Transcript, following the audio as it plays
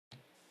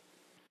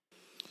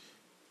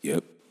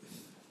Yep,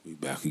 we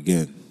back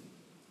again.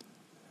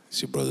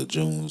 It's your brother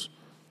Jones,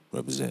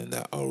 representing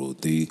that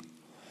ROD,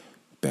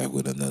 back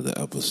with another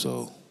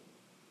episode.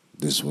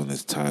 This one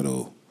is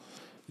titled,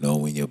 Know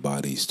When Your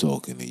Body's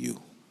Talking to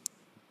You.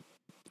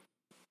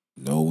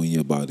 Know when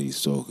your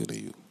body's talking to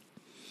you.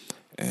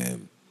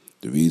 And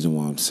the reason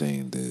why I'm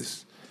saying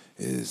this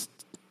is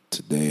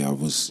today I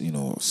was,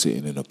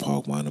 sitting in the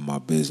park minding my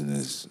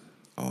business,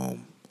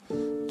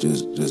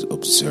 just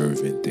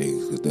observing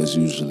things. Because that's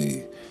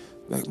usually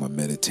like my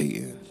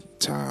meditating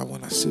time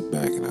when I sit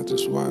back and I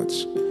just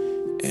watch.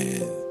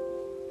 And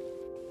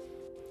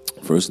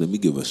first, let me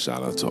give a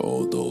shout out to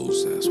all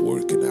those that's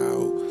working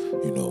out,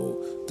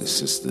 the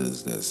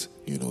sisters that's,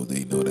 they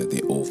know that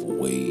they're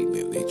overweight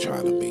and they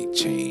try to make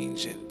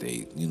change and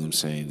they,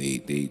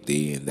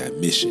 they in that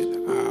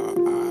mission.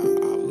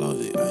 I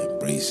love it. I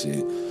embrace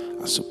it.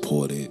 I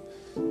support it.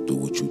 Do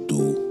what you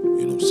do.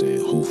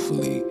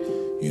 Hopefully,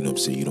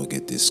 you don't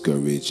get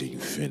discouraged and you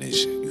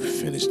finish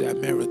that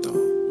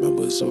marathon.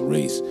 Remember, it's a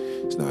race.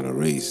 It's not a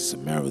race. It's a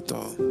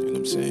marathon.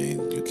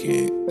 You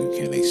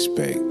can't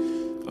expect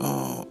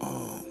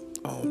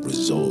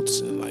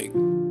results in like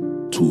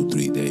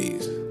 2-3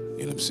 days.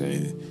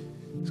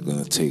 It's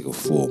gonna take a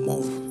 4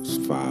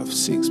 month, 5,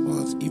 6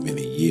 months, even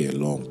a year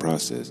long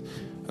process.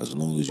 As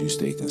long as you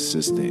stay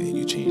consistent and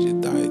you change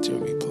your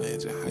dietary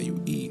plans and how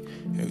you eat,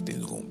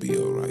 everything's gonna be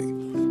all right.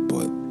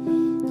 But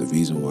the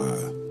reason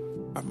why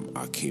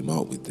I came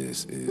out with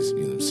this is,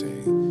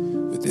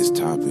 with this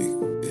topic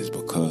is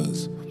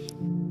because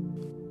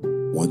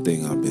one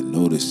thing I've been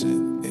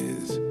noticing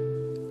is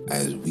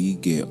as we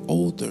get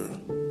older,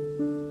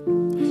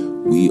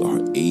 we are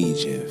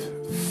aging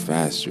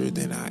faster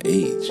than our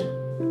age.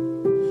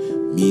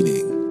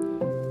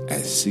 Meaning,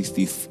 at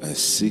 60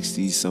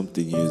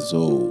 something years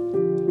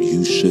old,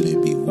 you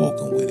shouldn't be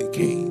walking with a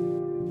cane.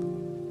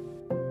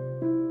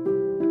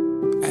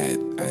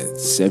 At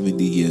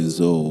 70 years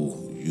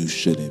old, you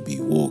shouldn't be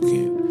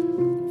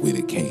walking with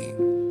a cane.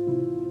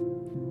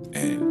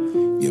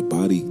 And your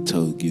body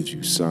gives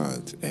you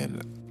signs.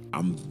 And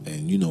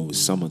it's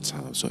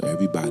summertime, so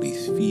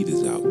everybody's feet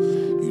is out.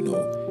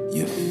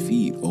 Your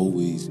feet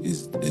always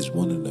is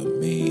one of the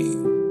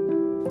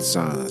main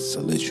signs to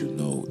let you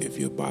know if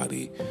your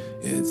body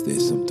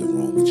there's something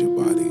wrong with your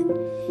body.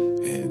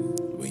 And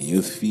when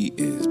your feet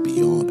is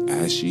beyond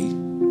ashy,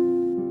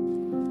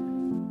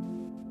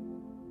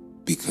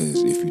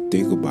 because if you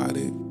think about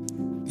it,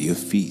 your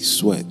feet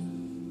sweat.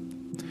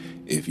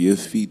 If your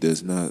feet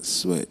does not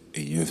sweat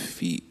and your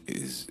feet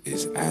is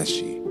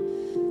ashy,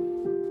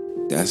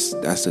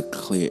 that's a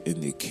clear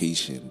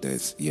indication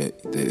that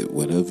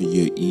whatever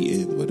you're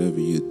eating, whatever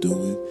you're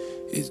doing,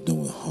 is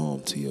doing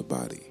harm to your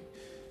body.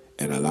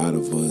 And a lot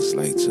of us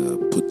like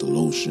to put the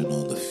lotion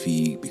on the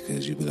feet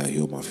because you be like,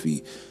 yo, my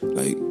feet.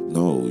 Like,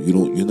 no,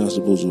 you're not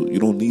supposed to. You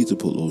don't need to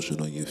put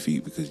lotion on your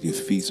feet because your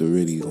feet's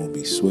already gonna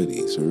be sweaty.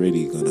 It's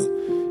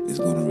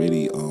gonna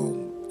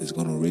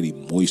already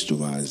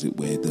moisturize it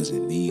where it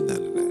doesn't need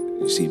none of that.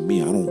 You see,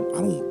 me, I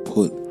don't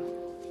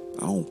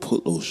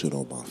put lotion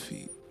on my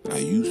feet. I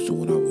used to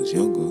when I was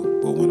younger,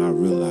 but when I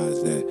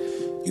realized that,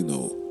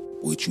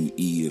 what you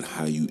eat and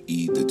how you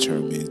eat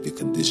determines the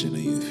condition of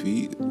your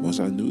feet, once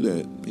I knew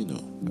that,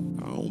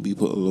 I don't be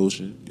putting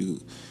lotion. You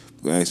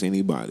can ask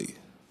anybody.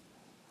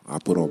 I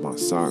put on my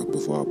sock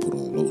before I put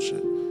on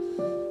lotion.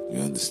 You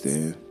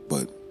understand?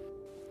 But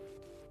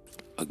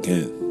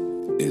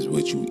again, it's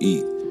what you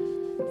eat.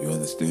 You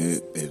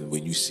understand? And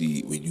when you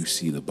see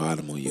the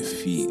bottom of your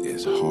feet,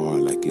 it's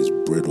hard, like it's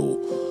brittle,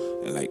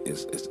 and like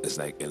it's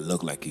like it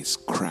look like it's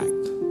cracked.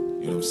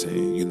 You know what I'm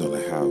saying?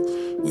 Like how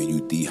when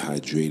you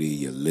dehydrated,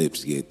 your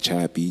lips get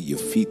chappy. Your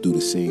feet do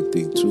the same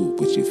thing too,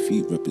 but your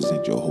feet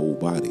represent your whole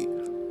body.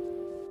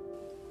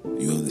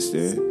 You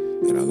understand?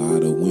 And a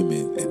lot of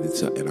women,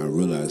 and I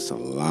realize a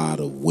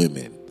lot of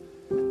women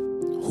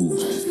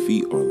whose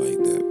feet are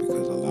like that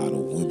because a lot of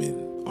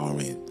women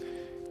aren't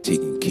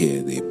taking care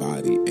of their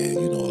body, and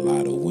a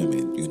lot of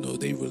women,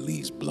 they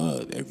release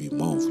blood every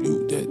month.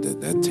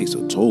 That takes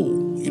a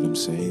toll. You know what I'm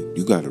saying?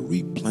 You got to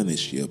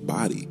replenish your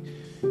body.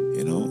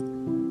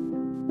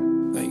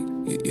 Like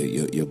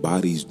your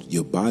body's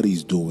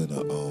doing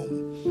a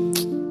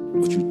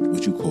what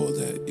you call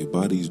that? Your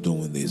body's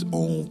doing its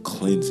own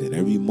cleansing.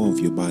 Every month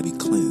your body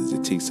cleanses.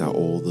 It takes out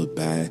all the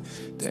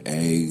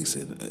eggs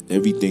and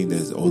everything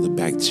that's all the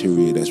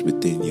bacteria that's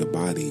within your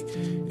body.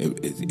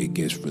 It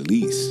gets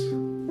released.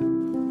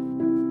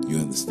 You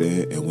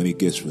understand? And when it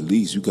gets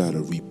released, you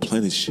gotta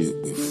replenish it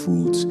with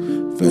fruits,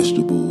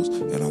 vegetables,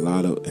 and a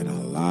lot of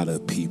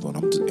people. And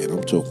I'm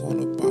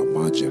talking about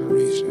my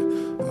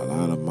generation. A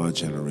lot of my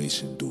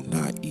generation do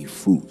not eat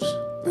fruits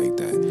like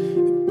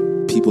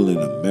that. People in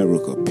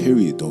America,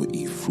 period, don't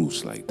eat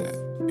fruits like that.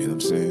 You know what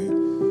I'm saying?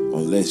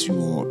 Unless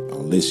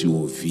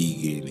you are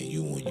vegan and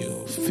you on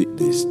your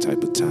fitness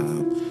type of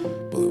time,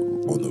 but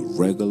on the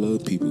regular,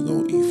 people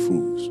don't eat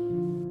fruits.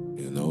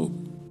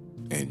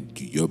 And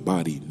your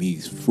body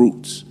needs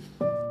fruits.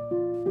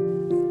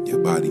 Your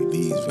body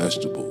needs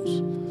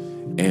vegetables.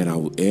 And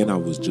I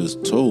was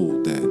just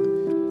told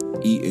that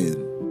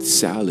eating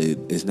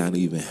salad is not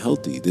even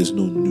healthy. There's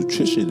no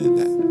nutrition in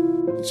that.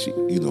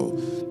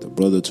 The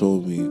brother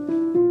told me,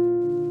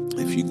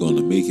 if you're going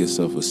to make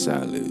yourself a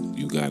salad,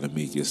 you got to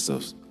make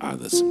yourself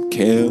either some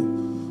kale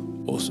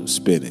or some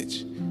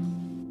spinach.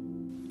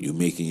 You're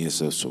making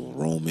yourself some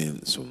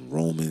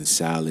Roman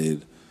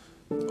salad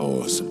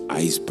or some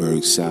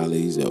iceberg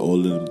salads, and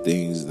all of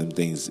them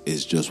things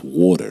is just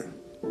water.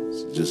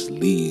 It's just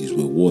leaves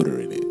with water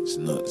in it. It's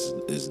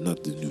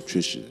not the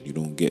nutrition. You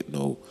don't get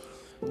no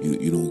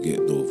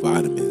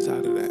vitamins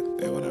out of that.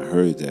 And when I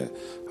heard that,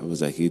 I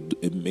was like,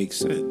 it makes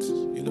sense.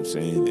 You know what I'm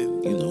saying?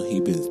 And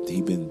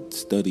he been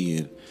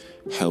studying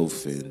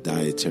health and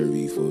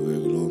dietary for a very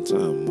long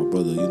time. My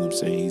brother, you know what I'm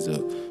saying? He's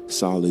a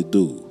solid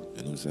dude. You know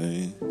what I'm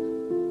saying?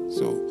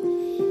 So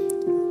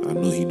I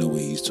know he know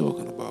what he's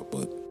talking about,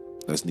 but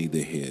that's neither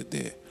here nor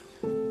there.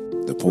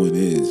 The point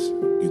is,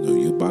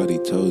 your body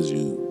tells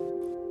you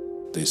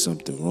there's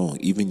something wrong.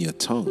 Even your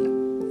tongue.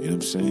 You know what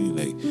I'm saying?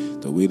 Like,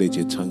 the way that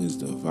your tongue is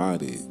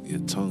divided,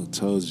 your tongue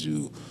tells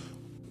you,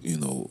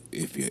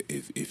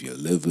 if your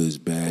liver is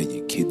bad,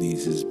 your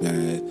kidneys is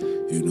bad.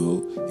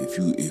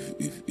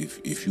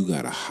 If you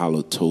got a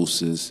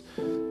halitosis,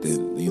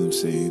 then you know what I'm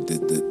saying.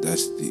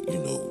 That's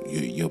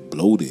you're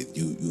bloated.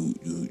 You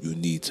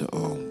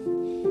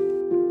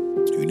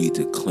need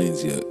to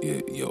cleanse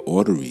your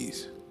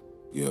arteries.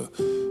 Your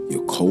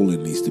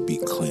colon needs to be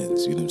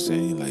cleansed. You know what I'm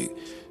saying? Like,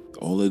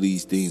 all of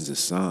these things are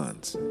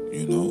signs.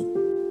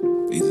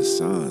 These are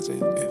signs,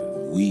 and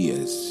we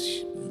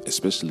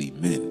especially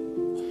men,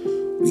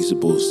 we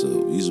supposed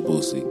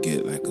to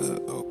get like a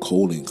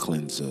colon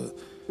cleanser.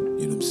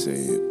 You know what I'm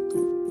saying?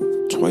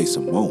 Twice a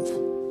month.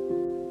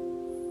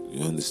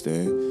 You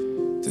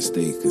understand? To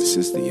stay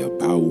consistent, your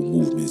bowel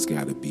movements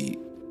got to be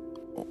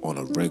on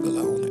a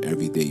regular, on an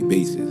everyday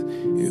basis.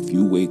 If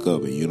you wake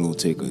up and you don't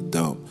take a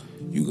dump,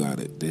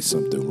 there's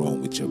something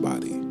wrong with your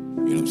body. You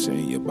know what I'm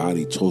saying? Your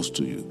body talks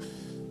to you.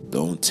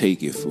 Don't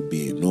take it for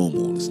being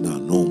normal. It's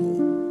not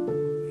normal.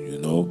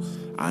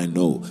 I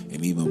know,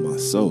 and even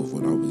myself,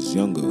 when I was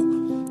younger,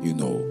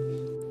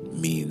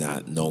 me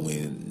not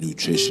knowing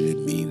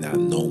nutrition, me not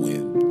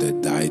knowing the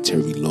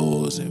dietary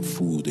laws and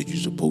food that you're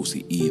supposed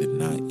to eat and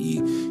not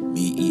eat,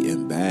 me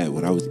eating bad.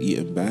 When I was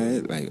eating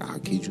bad, like, I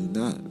kid you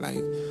not,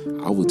 like,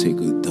 I would take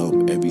a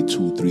dump every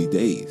 2-3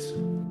 days.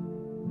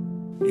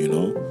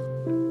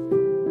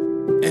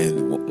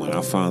 And when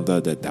I found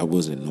out that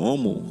wasn't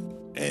normal,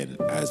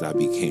 and as I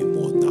became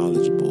more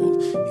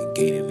knowledgeable and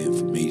gaining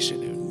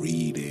information and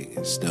reading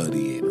and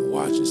studying and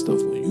watching stuff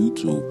on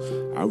YouTube,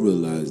 I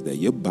realized that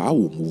your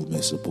bowel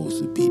movement is supposed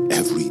to be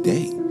every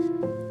day.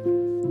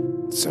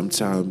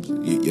 Sometimes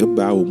your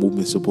bowel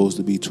movement is supposed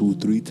to be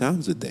 2-3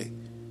 times a day.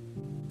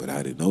 But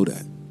I didn't know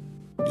that.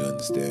 You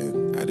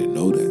understand? I didn't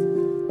know that.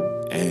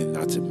 And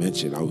not to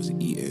mention, I was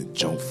eating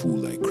junk food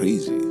like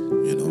crazy.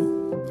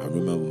 I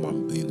remember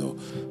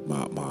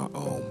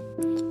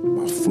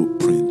my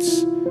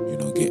footprints.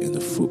 Getting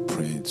the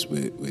footprints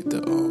with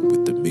the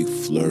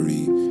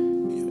McFlurry.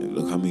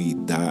 Look how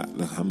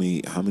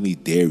many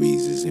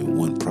dairies is in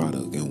one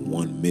product in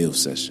one meal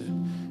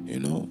session.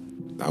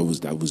 That was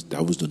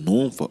the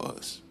norm for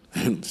us.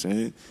 You know what I'm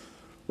saying?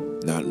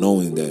 Not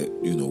knowing that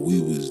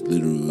we was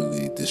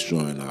literally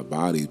destroying our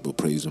bodies, but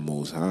praise the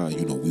Most High.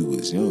 We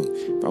was young.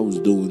 If I was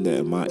doing that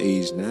at my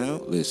age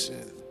now,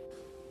 listen,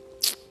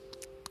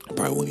 I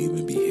probably wouldn't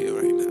even be here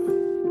right now.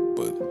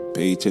 But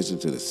pay attention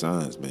to the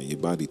signs, man. Your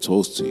body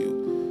talks to you.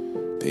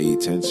 Pay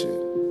attention.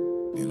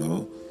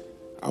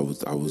 I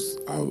was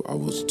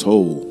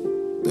told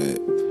that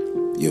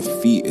your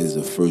feet is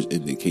the first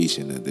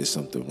indication that there's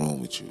something wrong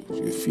with you.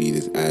 Your feet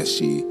is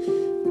ashy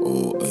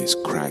or it's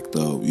cracked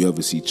up. You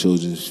ever see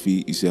children's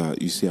feet? You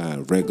see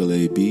how regular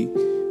they be?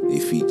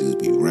 Their feet just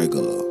be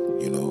regular,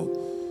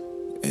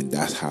 and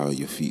that's how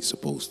your feet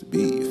supposed to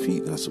be. Your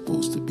feet not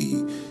supposed to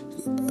be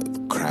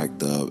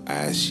cracked up,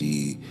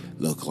 ashy,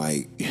 look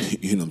like,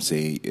 you know what I'm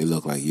saying? It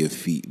look like your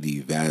feet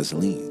need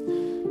Vaseline,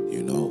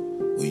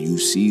 When you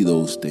see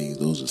those things,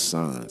 those are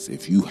signs.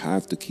 If you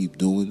have to keep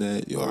doing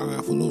that, I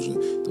got for those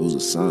are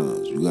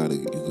signs. You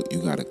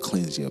gotta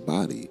cleanse your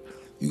body.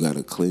 You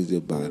gotta cleanse your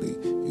body.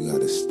 You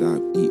gotta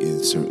stop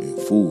eating certain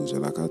foods.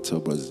 And like I tell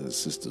brothers and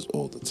sisters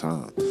all the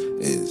time,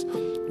 is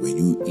when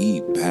you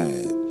eat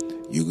bad,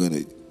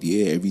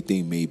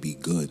 everything may be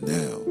good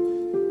now.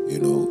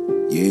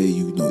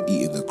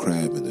 Eating the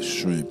crab and the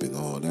shrimp and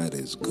all that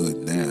is good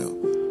now,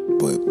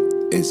 but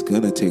it's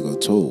gonna take a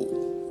toll.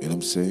 You know what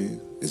I'm saying?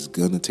 It's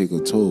gonna take a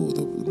toll.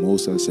 The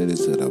most I said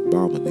is an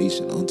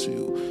abomination unto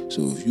you.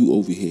 So if you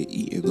over here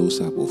eating those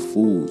type of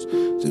foods,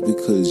 just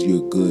because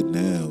you're good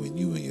now and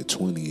you in your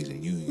 20s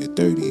and you in your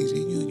 30s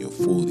and you in your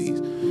 40s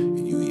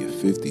and you in your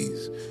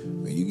 50s,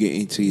 when you get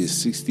into your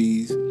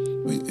 60s,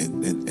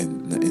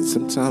 and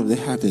sometimes it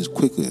happens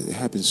quicker. It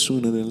happens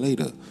sooner than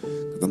later.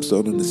 I'm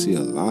starting to see a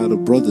lot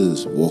of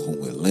brothers walking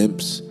with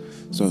limps.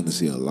 Starting to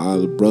see a lot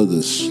of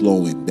brothers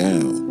slowing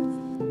down.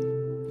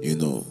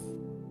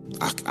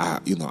 I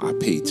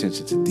pay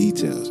attention to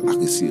details. I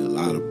can see a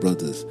lot of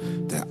brothers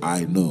that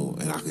I know,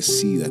 and I can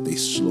see that they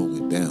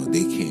slowing down.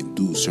 They can't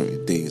do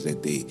certain things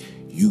that they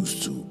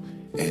used to,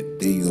 and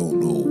they don't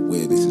know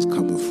where this is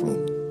coming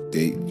from.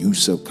 You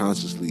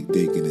subconsciously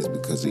thinking it's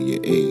because of your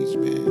age,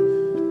 man.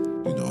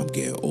 I'm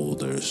getting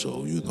older,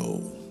 so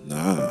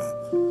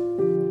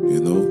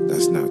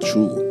that's not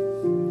true.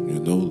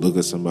 Look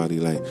at somebody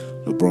like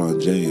LeBron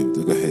James.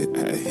 Look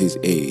at his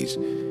age,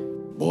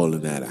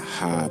 balling at a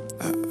high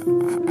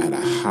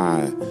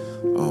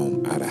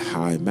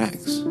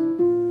max.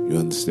 You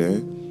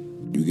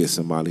understand? You get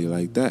somebody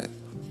like that.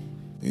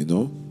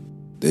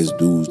 There's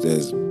dudes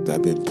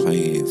that been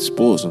playing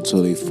sports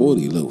until they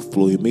 40. Look,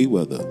 Floyd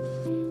Mayweather.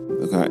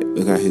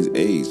 Look at his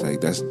age.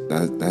 Like that's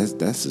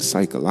a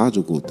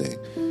psychological thing.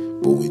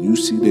 But when you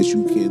see that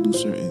you can't do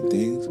certain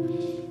things,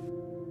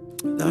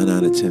 9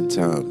 out of 10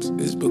 times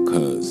is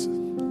because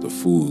the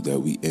food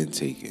that we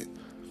intaking.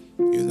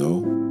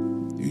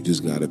 You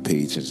just gotta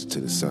pay attention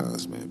to the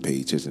signs, man.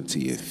 Pay attention to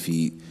your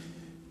feet.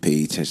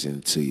 Pay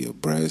attention to your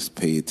breast.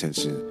 Pay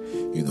attention,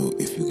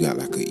 if you got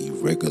like an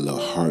irregular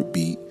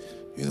heartbeat,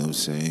 you know what I'm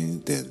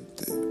saying? Then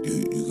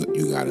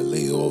you gotta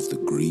lay off the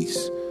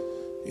grease.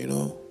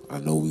 I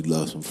know we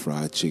love some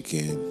fried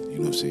chicken, you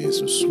know what I'm saying,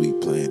 some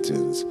sweet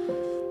plantains,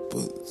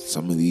 but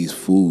some of these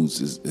foods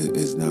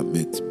is not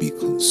meant to be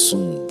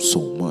consumed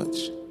so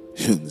much.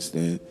 You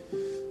understand?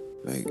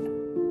 Like,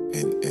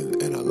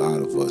 and a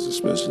lot of us,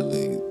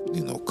 especially,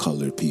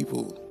 colored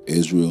people,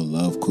 Israel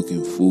love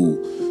cooking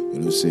food. You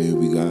know what I'm saying?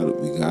 We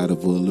gotta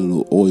put a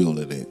little oil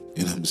in it.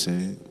 You know what I'm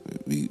saying?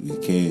 We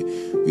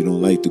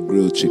don't like the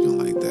grilled chicken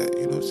like that.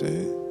 You know what I'm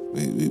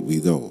saying? We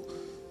don't.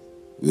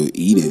 We'll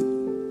eat it,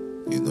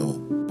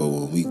 but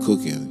when we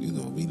cooking,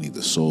 we need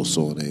the sauce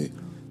on it. You know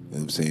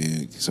what I'm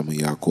saying? Some of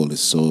y'all call it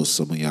sauce,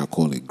 some of y'all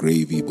call it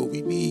gravy, but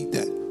we need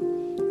that.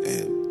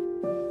 And,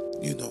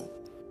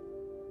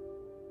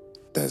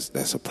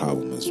 that's a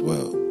problem as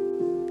well.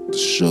 The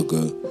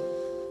sugar.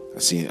 I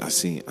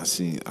seen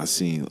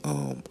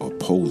a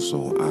post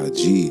on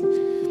IG,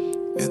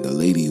 and the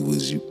lady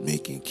was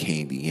making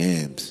candy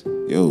yams.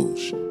 Yo,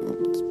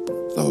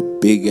 the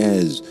big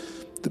ass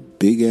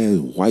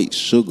white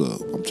sugar.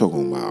 I'm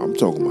talking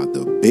about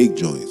the big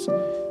joints.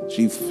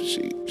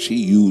 She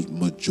used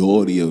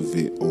majority of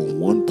it on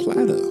one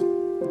platter.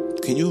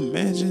 Can you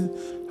imagine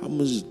how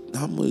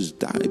much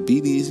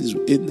diabetes is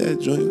in that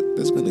joint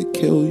that's gonna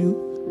kill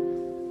you?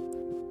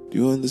 Do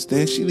you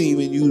understand? She didn't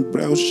even use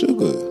brown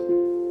sugar.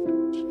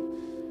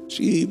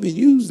 She didn't even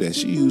use that.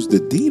 She used the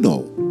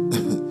Dino.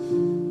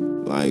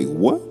 Like,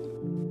 what?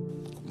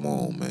 Come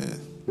on, man.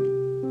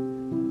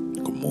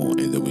 Come on.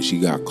 And then when she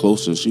got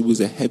closer, she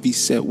was a heavy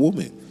set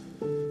woman.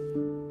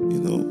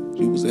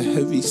 She was a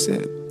heavy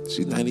set.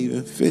 She's not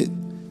even fit.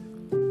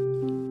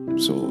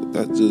 So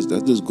that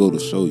just go to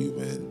show you,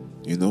 man.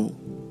 We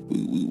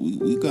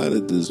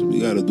gotta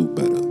do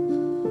better.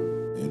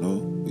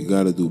 We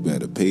gotta do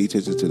better. Pay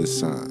attention to the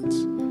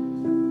signs.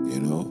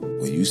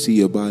 When you see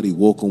your body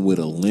walking with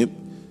a limp,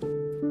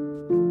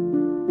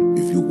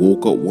 if you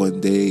woke up one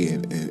day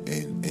and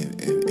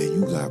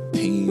you got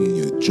pain in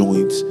your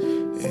joints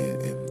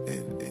and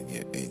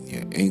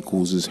your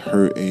ankles is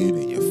hurting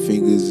and your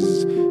fingers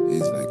is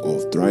like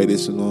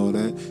arthritis and all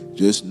that,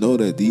 just know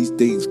that these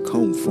things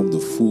come from the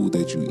food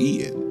that you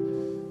eating.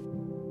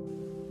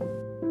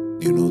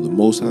 The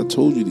Most High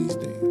told you these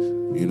things.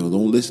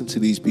 Don't listen to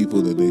these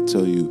people that they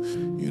tell you,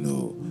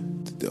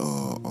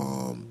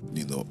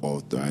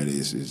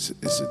 arthritis is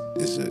a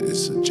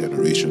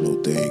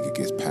generational thing. It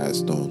gets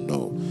passed on.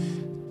 No,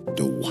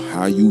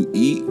 how you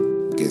eat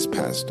gets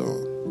passed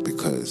on,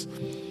 because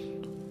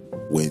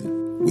when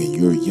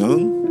you're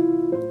young,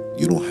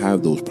 you don't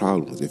have those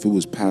problems. If it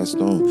was passed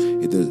on,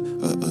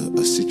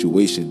 a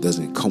situation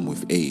doesn't come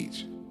with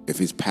age.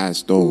 If it's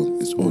passed on,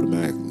 it's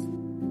automatically.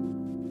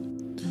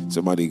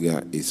 Somebody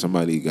got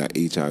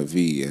HIV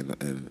and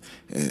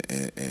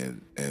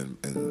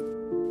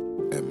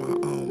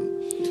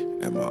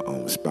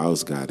my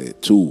spouse got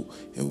it too,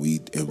 and we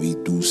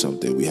do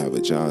something. We have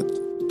a child.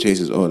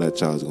 Chances are that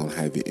child's gonna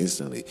have it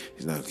instantly.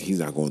 He's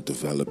not going to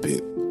develop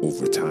it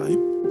over time.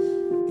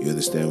 You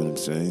understand what I'm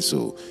saying?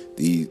 So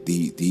these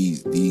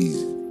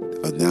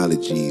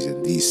analogies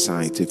and these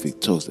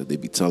scientific talks that they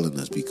be telling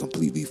us be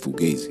completely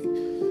fugazi.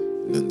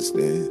 You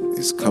understand?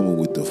 It's coming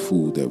with the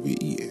food that we're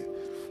eating.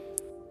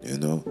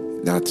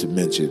 Not to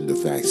mention the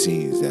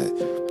vaccines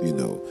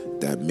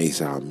that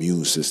makes our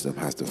immune system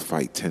has to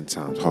fight 10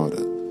 times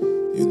harder.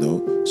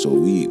 So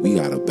we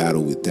got to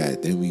battle with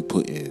that. Then we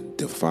put in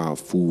defiled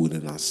food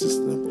in our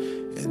system,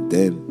 and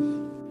then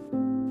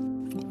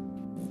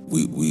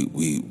we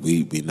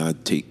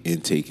not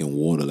intaking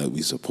water like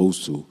we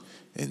supposed to,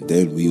 and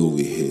then we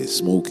over here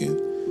smoking.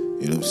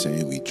 You know what I'm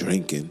saying? We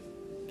drinking.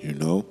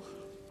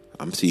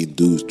 I'm seeing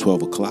dudes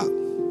 12 o'clock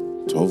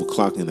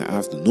in the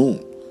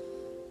afternoon,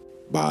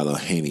 bottle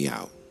of Henny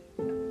out.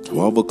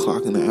 12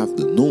 o'clock in the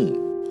afternoon,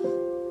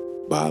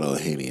 bottle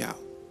of Henny out.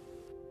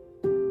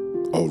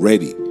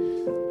 Already,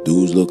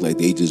 dudes look like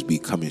they just be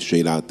coming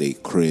straight out their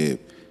crib,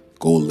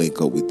 go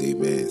link up with their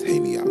man's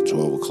Henny out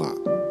 12 o'clock.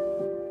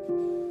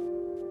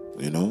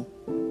 You know?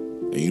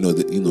 And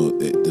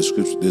the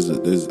scripture,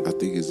 there's I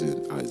think it's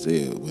in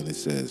Isaiah when it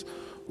says,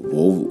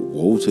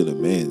 woe to the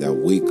man that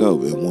wake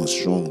up and want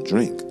strong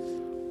drink.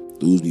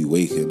 Dudes be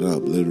waking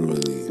up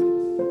literally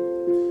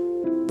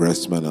breath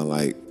smelling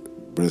like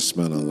breath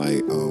smelling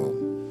like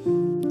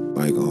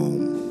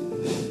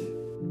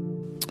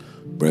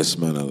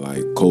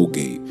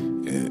Colgate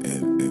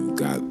and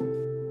got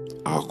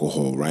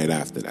alcohol right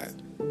after that.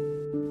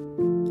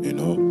 You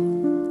know?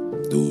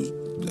 Dudes,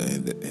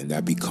 and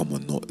that becomes a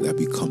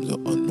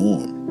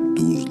norm.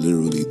 Dudes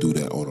literally do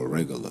that on a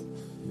regular.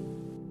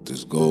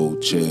 Just go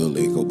chill,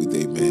 link up with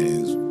their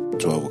mans.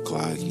 12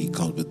 o'clock, he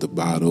comes with the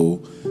bottle.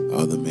 The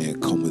other man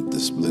come with the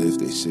spliff.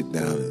 They sit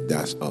down, and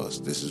that's us.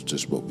 This is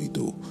just what we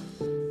do.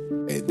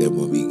 And then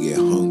when we get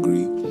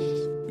hungry,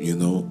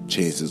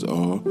 chances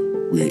are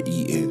we're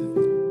eating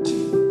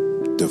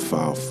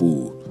defiled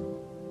food.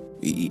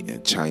 We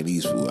eating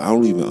Chinese food. I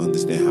don't even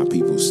understand how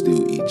people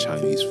still eat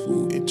Chinese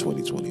food in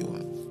 2021.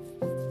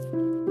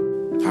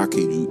 How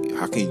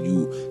can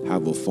you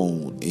have a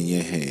phone in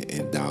your hand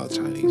and dial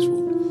Chinese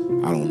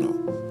food? I don't know.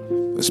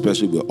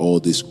 Especially with all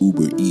this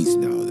Uber Eats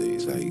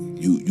nowadays. Like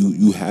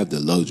you have the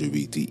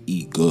luxury to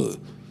eat good.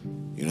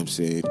 You know what I'm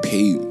saying?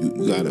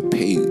 You gotta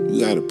pay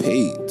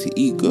to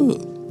eat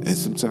good. And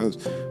sometimes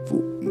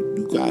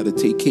you gotta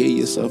take care of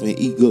yourself and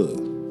eat good.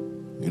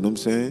 You know what I'm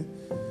saying?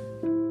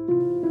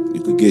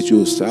 You could get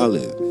you a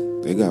salad.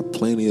 They got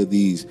plenty of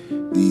these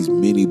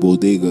mini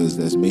bodegas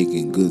that's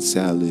making good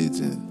salads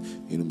and,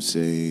 you know what I'm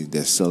saying,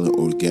 that's selling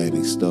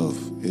organic stuff.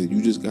 And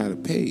you just gotta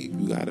pay.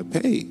 You gotta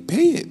pay.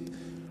 Pay it.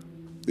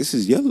 This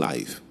is your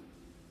life.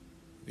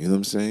 You know what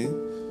I'm saying?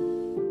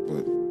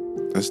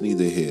 But that's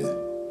neither here.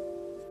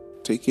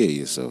 Take care of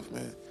yourself,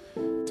 man.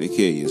 Take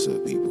care of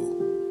yourself, people.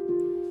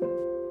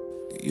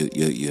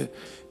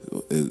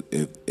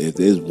 If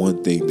there's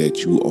one thing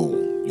that you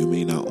own, you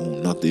may not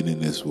own nothing in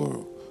this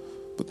world,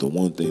 but the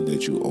one thing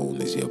that you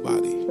own is your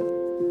body.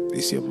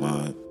 It's your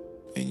mind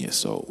and your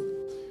soul.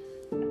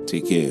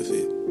 Take care of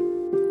it.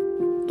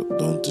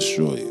 Don't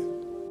destroy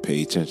it.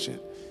 Pay attention.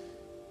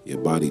 Your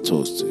body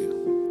talks to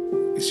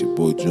you. It's your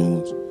boy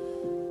Jones.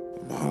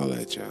 I'ma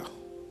holla at y'all.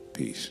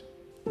 Peace.